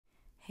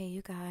Hey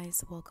you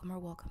guys, welcome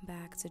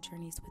back to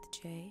Journeys with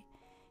Jay.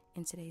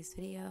 In today's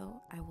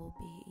video, I will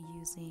be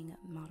using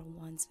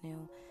Modelones'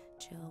 new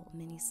gel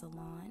mini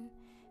salon.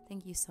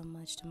 Thank you so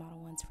much to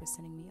Modelones for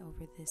sending me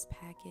over this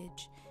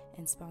package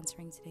and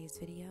sponsoring today's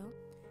video.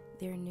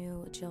 Their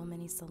new gel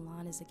mini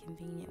salon is a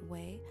convenient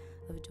way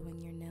of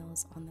doing your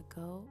nails on the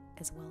go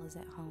as well as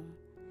at home.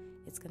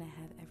 It's going to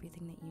have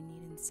everything that you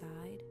need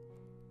inside,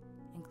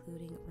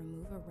 including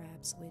remover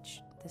wraps,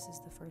 which this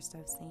is the first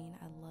I've seen.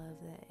 I love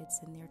that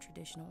it's in their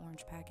traditional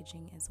orange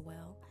packaging as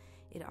well.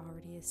 It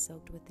already is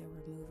soaked with their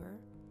remover.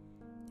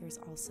 There's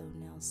also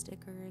nail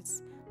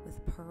stickers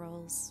with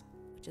pearls,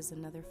 which is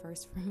another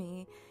first for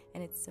me,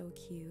 and it's so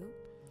cute,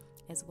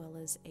 as well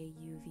as a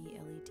UV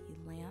LED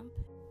lamp.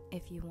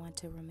 If you want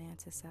to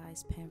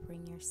romanticize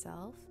pampering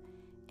yourself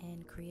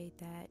and create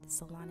that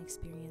salon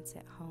experience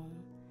at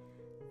home,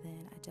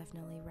 then I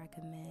definitely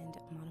recommend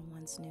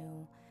Modelones'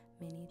 new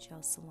mini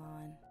gel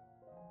salon.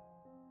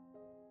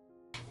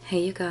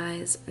 Hey you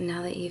guys,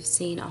 now that you've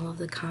seen all of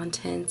the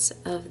contents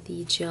of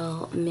the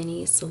gel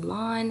mini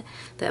salon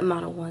that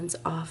Modelones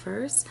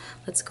offers,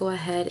 let's go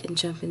ahead and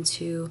jump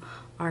into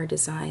our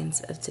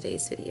designs of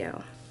today's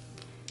video.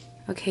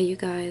 Okay you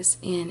guys,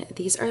 and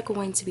these are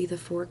going to be the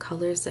 4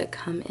 colors that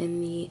come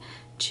in the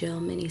gel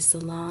mini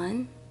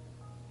salon.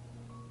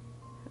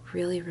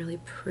 Really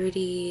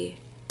pretty,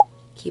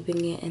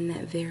 keeping it in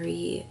that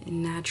very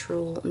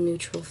natural,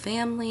 neutral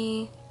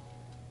family,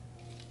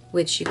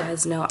 which you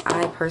guys know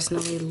I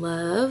personally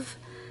love.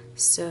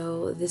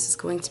 So this is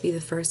going to be the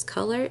first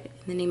color.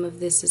 The name of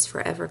this is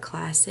Forever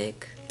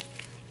Classic.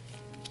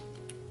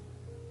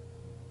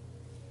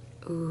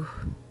 Ooh.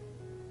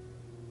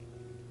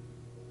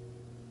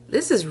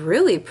 This is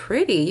really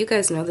pretty. You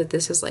guys know that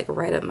this is like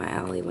right up my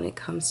alley when it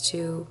comes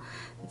to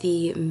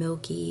the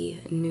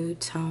milky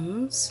nude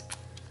tones.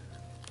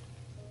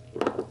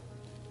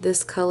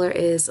 This color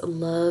is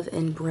Love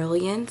and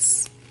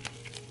Brilliance.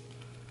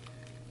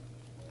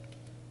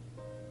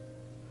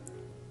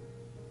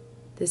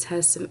 This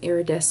has some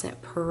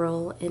iridescent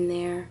pearl in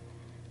there.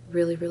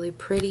 Really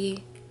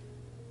pretty.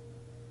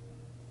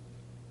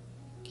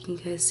 Can you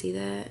guys see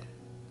that?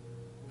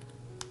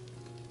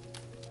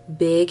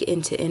 Big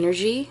into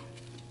Energy.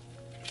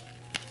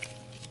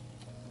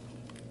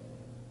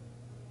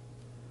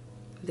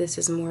 This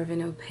is more of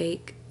an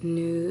opaque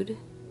nude.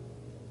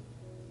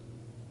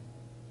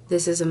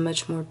 This is a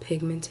much more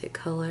pigmented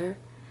color.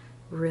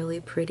 Really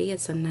pretty.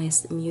 It's a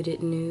nice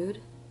muted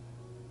nude.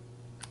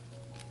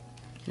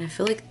 And I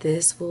feel like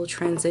this will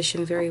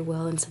transition very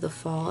well into the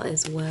fall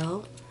as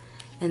well.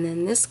 And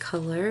then this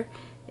color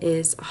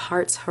is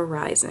Heart's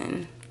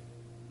Horizon.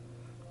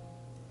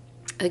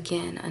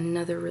 Again,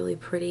 another really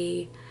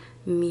pretty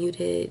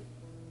muted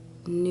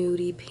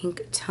nudie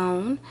pink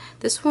tone.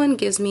 This one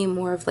gives me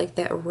more of like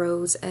that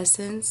rose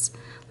essence,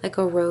 like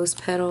a rose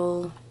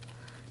petal.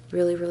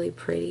 Really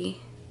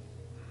pretty.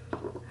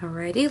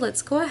 Alrighty,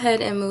 let's go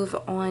ahead and move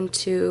on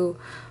to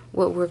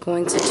what we're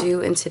going to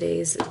do in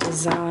today's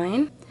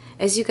design.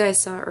 As you guys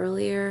saw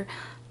earlier,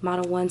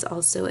 Modelones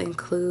also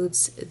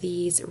includes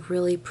these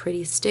really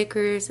pretty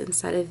stickers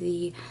inside of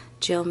the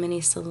gel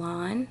mini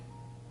salon.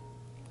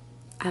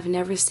 I've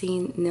never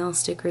seen nail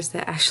stickers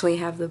that actually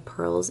have the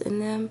pearls in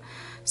them,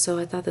 so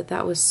I thought that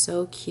that was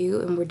so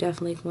cute, and we're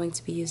definitely going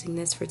to be using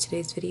this for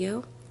today's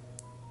video.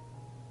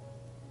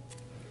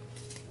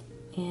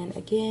 And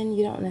again,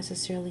 you don't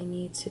necessarily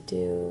need to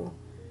do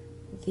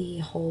the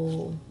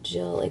whole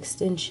gel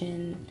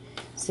extension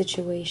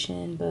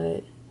situation,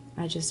 but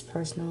I just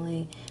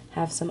personally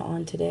have some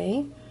on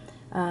today.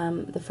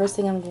 The first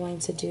thing I'm going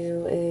to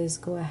do is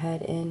go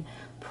ahead and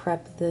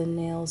prep the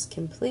nails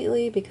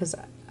completely because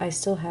I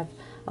still have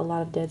a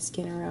lot of dead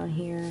skin around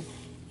here,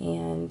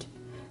 and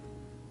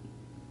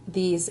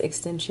these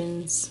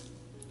extensions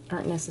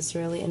aren't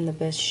necessarily in the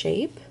best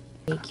shape.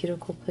 A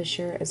cuticle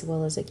pusher as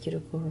well as a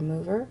cuticle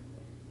remover.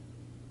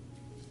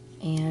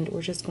 And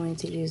we're just going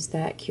to use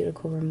that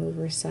cuticle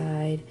remover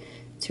side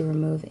to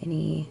remove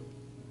any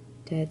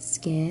dead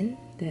skin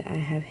that I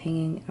have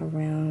hanging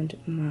around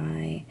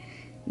my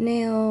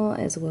nail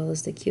as well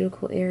as the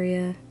cuticle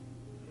area.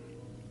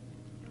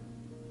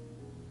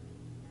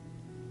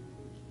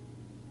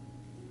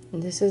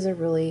 And this is a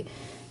really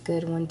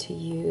good one to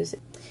use.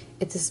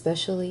 It's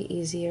especially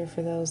easier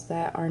for those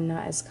that are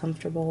not as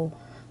comfortable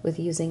with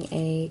using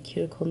a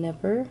cuticle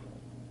nipper.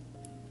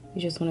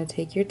 You just want to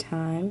take your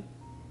time.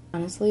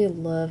 Honestly, I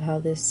love how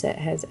this set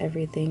has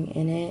everything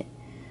in it.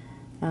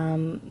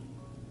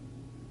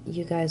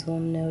 You guys will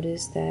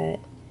notice that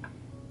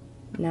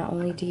not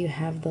only do you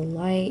have the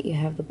light, you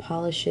have the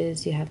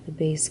polishes, you have the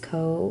base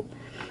coat,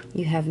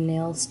 you have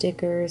nail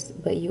stickers,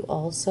 but you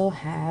also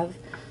have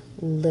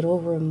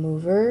little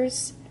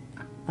removers.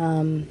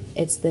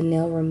 It's the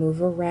nail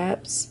remover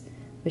wraps,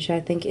 which I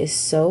think is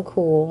so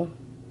cool,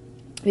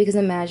 because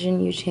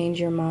imagine you change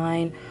your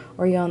mind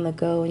or you're on the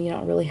go and you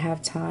don't really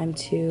have time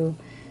to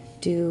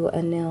do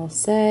a nail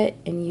set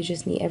and you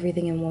just need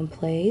everything in one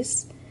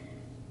place.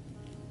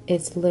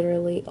 It's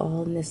literally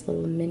all in this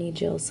little mini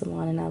gel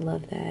salon, and I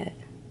love that.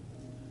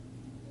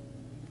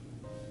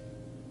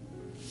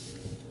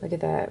 Look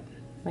at that.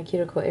 My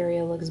cuticle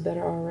area looks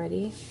better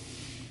already.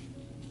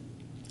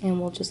 And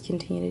we'll just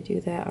continue to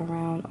do that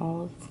around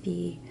all of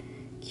the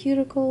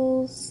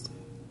cuticles,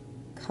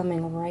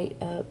 coming right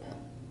up.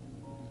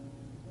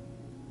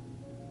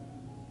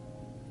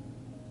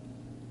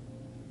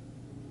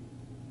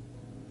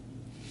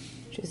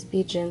 Just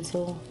be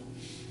gentle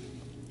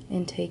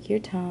and take your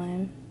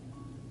time.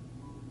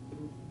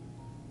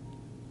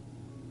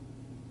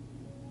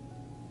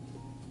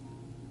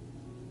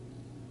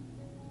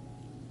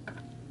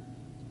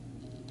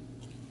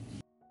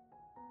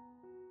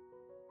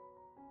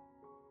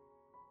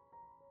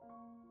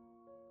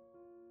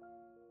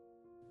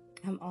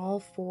 I'm all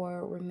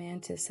for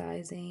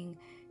romanticizing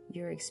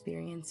your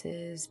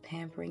experiences,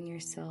 pampering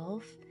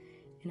yourself,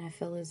 and I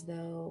feel as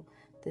though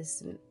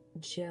this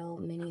gel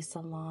mini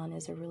salon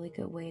is a really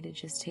good way to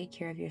just take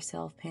care of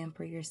yourself,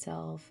 pamper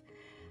yourself,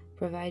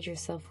 provide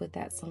yourself with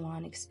that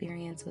salon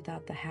experience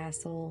without the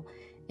hassle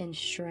and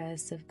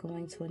stress of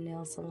going to a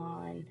nail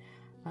salon.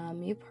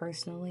 Me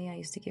personally, I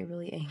used to get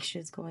really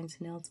anxious going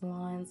to nail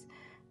salons,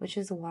 which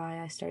is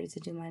why I started to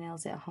do my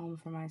nails at home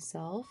for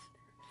myself.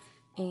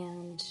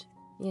 And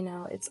you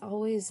know, it's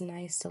always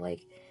nice to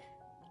like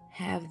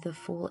have the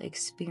full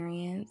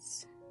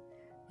experience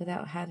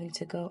without having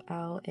to go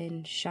out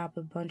and shop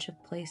a bunch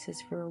of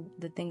places for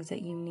the things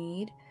that you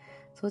need.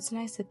 So it's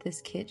nice that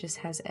this kit just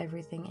has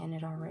everything in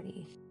it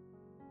already.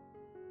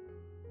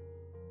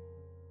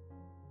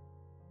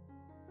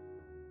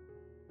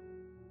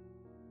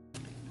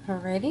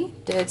 Alrighty,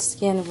 dead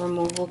skin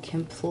removal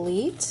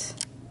complete.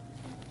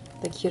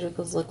 The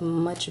cuticles look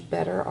much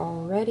better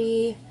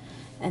already.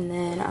 And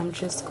then I'm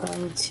just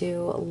going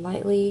to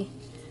lightly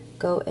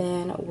go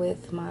in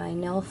with my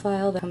nail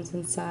file that comes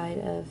inside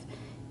of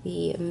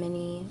the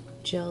mini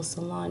gel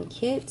salon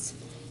kit.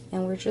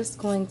 And we're just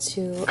going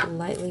to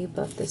lightly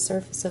buff the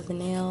surface of the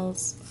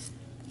nails.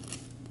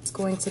 It's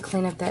going to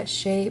clean up that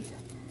shape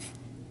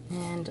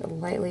and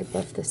lightly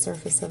buff the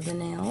surface of the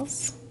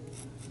nails.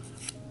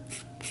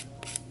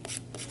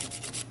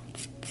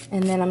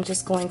 And then I'm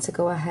just going to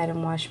go ahead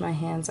and wash my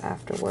hands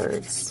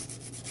afterwards.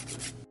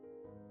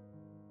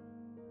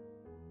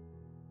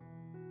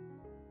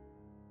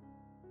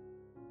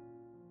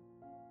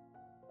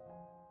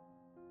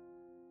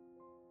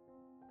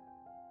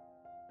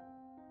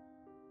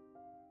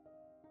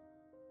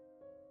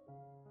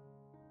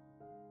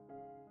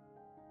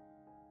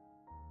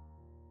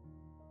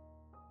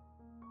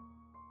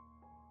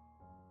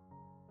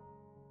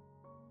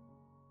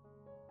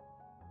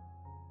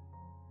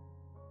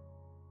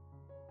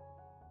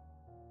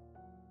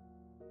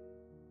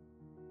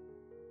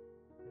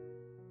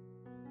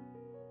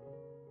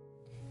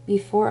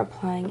 Before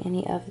applying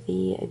any of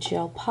the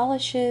gel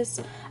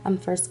polishes, I'm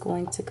first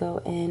going to go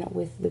in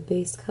with the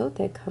base coat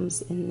that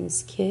comes in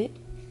this kit.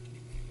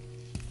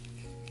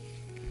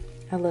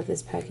 I love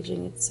this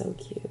packaging, it's so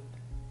cute.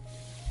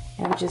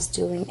 And I'm just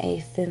doing a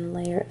thin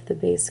layer of the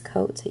base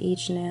coat to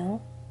each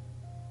nail.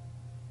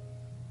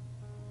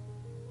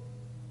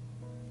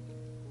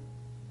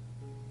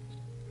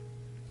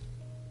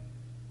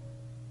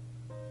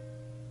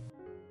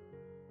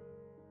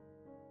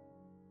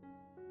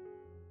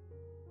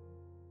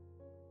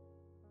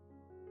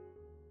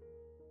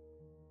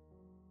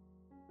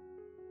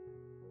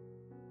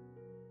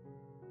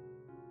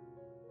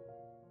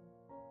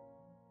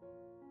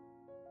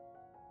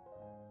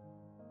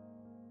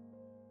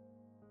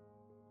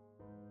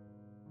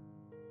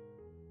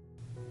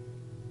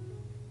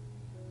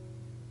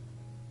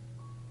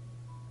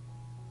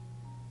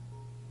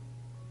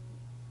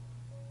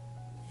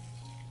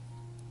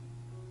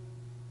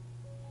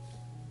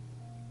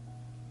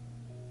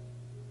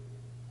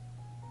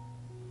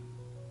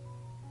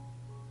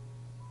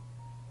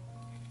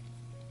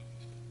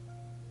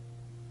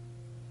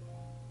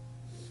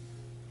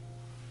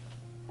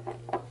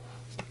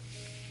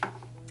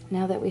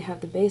 Now that we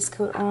have the base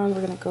coat on,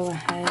 we're going to go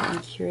ahead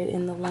and cure it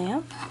in the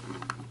lamp.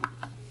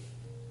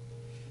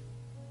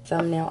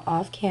 Thumbnail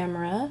off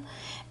camera.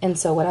 And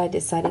so what I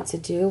decided to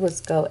do was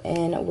go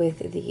in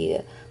with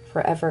the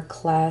Forever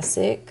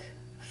Classic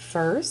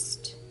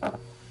first.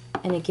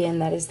 And again,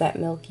 that is that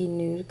milky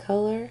nude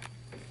color.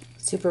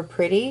 Super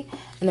pretty.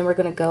 And then we're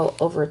going to go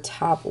over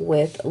top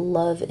with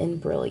Love and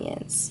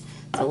Brilliance.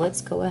 So let's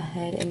go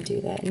ahead and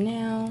do that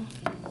now.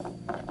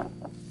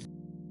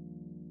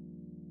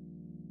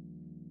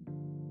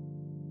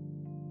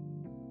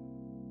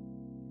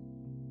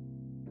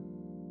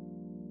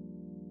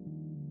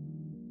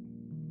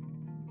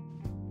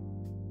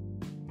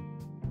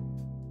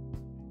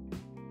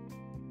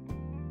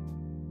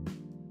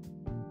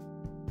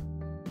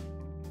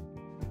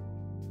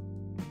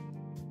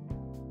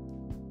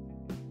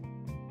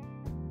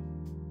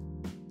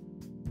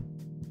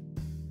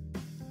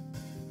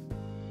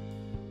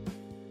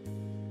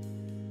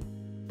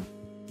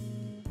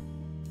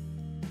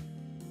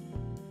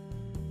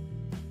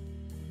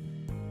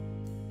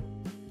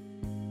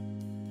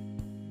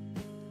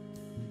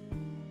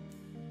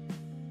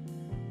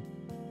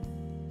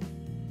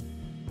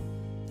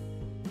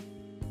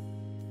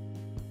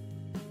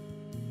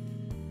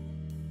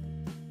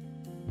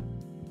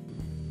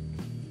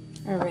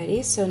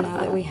 Alrighty, so now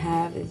that we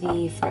have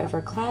the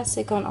Forever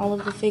Classic on all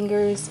of the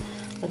fingers,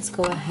 let's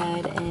go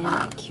ahead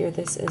and cure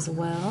this as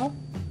well.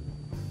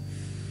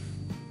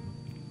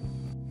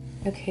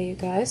 Okay, you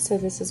guys, so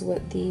this is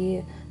what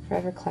the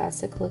Forever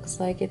Classic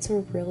looks like. It's a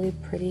really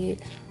pretty,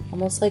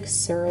 almost like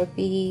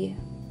syrupy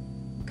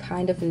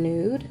kind of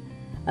nude.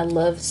 I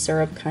love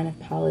syrup kind of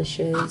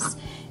polishes.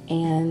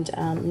 And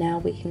now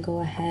we can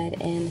go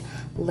ahead and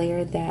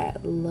layer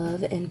that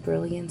Love and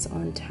Brilliance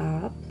on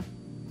top.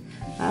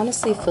 I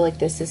honestly feel like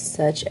this is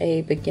such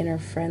a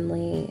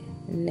beginner-friendly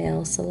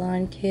nail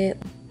salon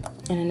kit.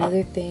 And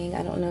another thing,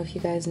 I don't know if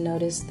you guys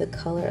noticed the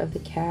color of the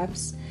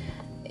caps.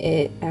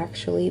 It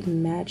actually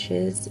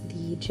matches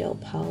the gel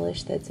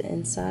polish that's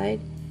inside.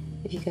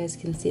 If you guys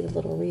can see the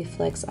little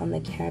reflex on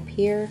the cap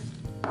here.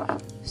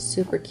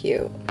 Super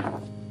cute.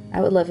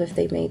 I would love if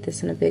they made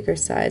this in a bigger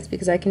size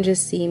because I can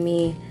just see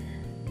me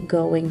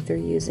going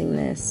through using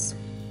this.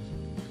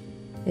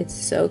 It's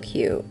so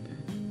cute.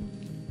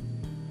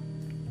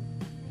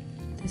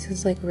 This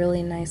is like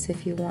really nice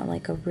if you want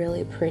like a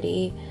really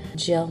pretty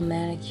gel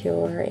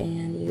manicure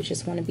and you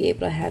just want to be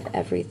able to have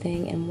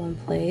everything in one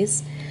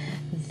place.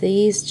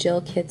 These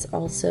gel kits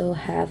also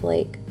have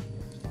like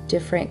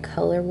different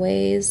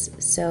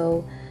colorways.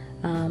 So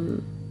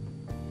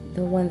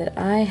the one that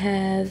I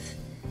have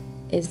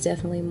is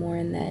definitely more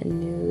in that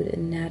nude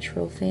and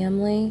natural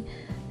family.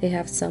 They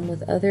have some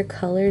with other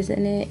colors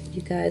in it.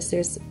 You guys,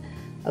 there's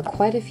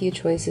quite a few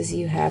choices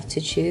you have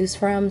to choose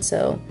from.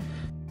 So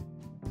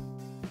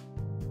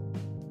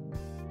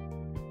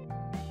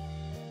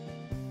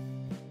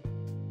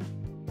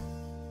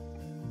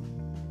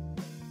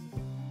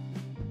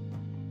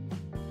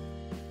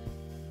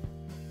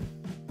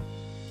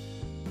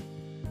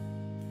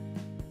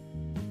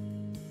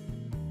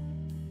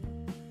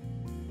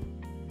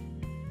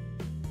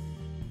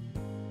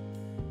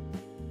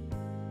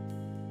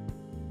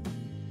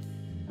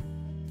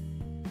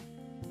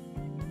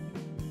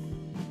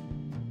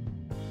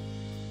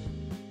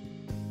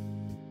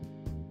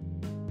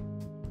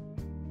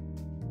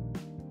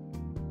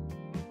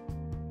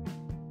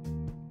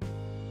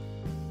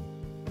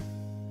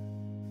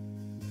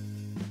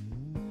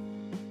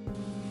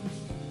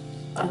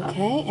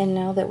okay, and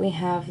now that we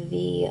have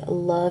the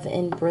Love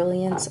and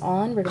Brilliance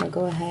on, we're going to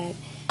go ahead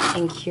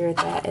and cure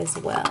that as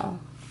well.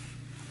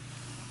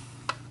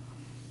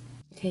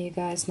 Okay, you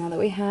guys, now that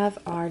we have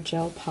our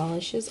gel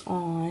polishes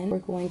on, we're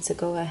going to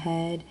go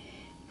ahead,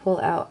 pull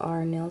out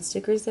our nail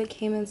stickers that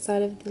came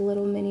inside of the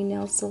little mini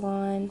nail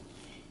salon,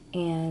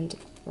 and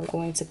we're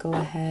going to go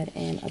ahead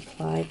and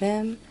apply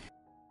them.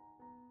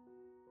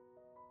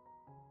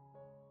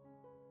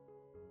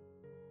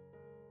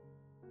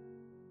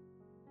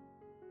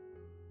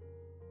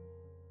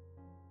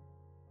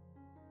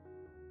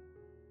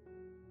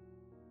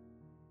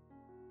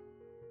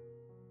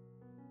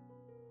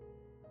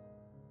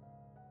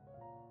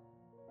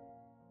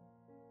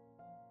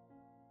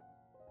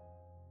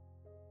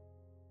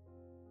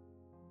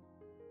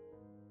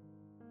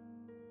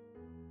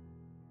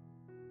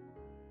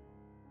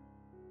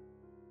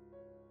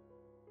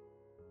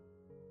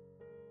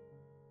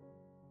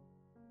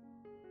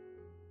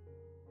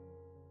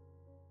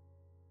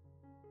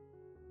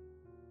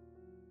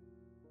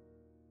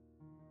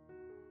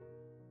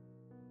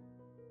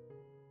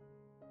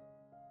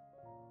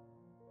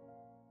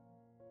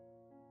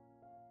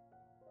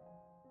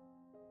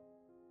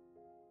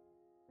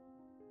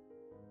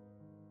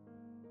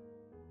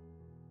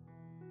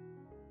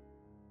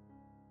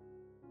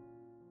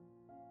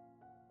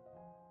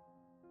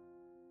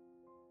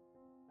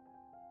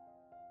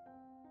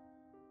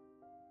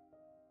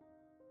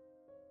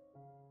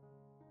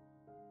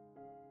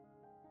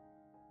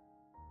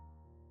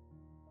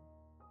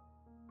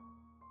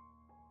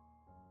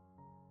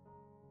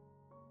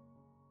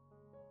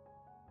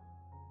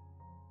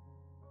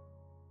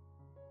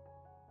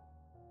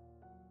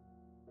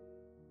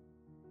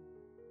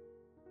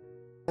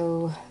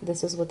 So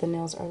this is what the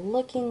nails are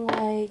looking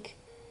like.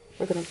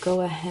 We're going to go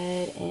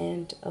ahead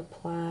and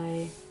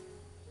apply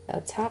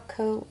a top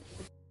coat.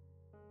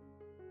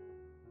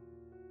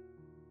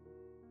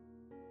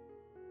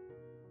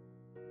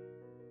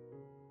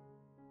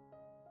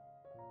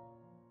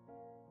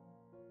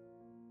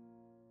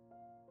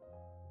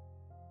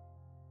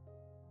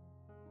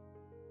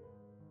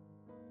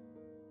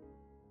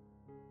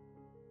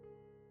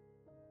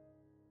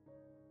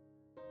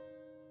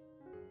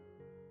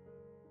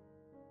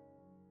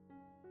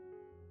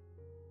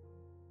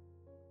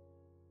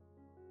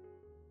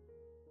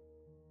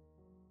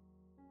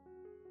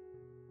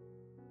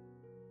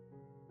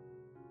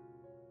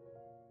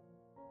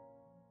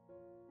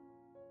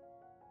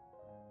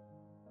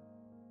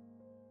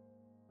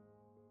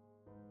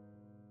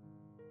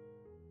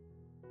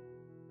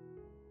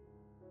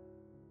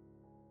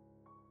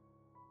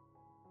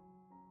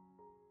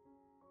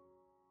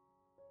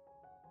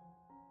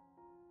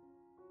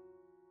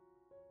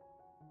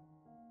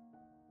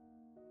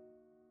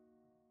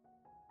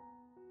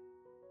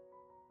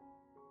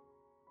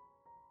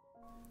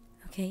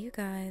 Okay, you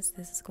guys,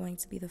 this is going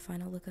to be the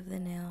final look of the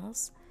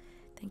nails.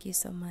 Thank you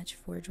so much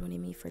for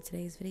joining me for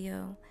today's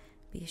video.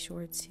 Be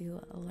sure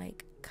to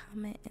like,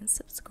 comment, and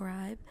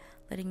subscribe,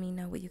 letting me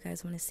know what you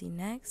guys want to see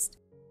next.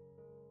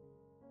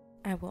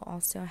 I will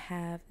also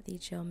have the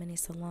Gel Mini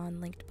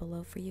Salon linked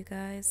below for you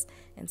guys,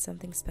 and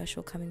something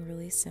special coming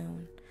really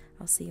soon.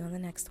 I'll see you on the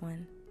next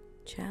one.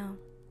 Ciao.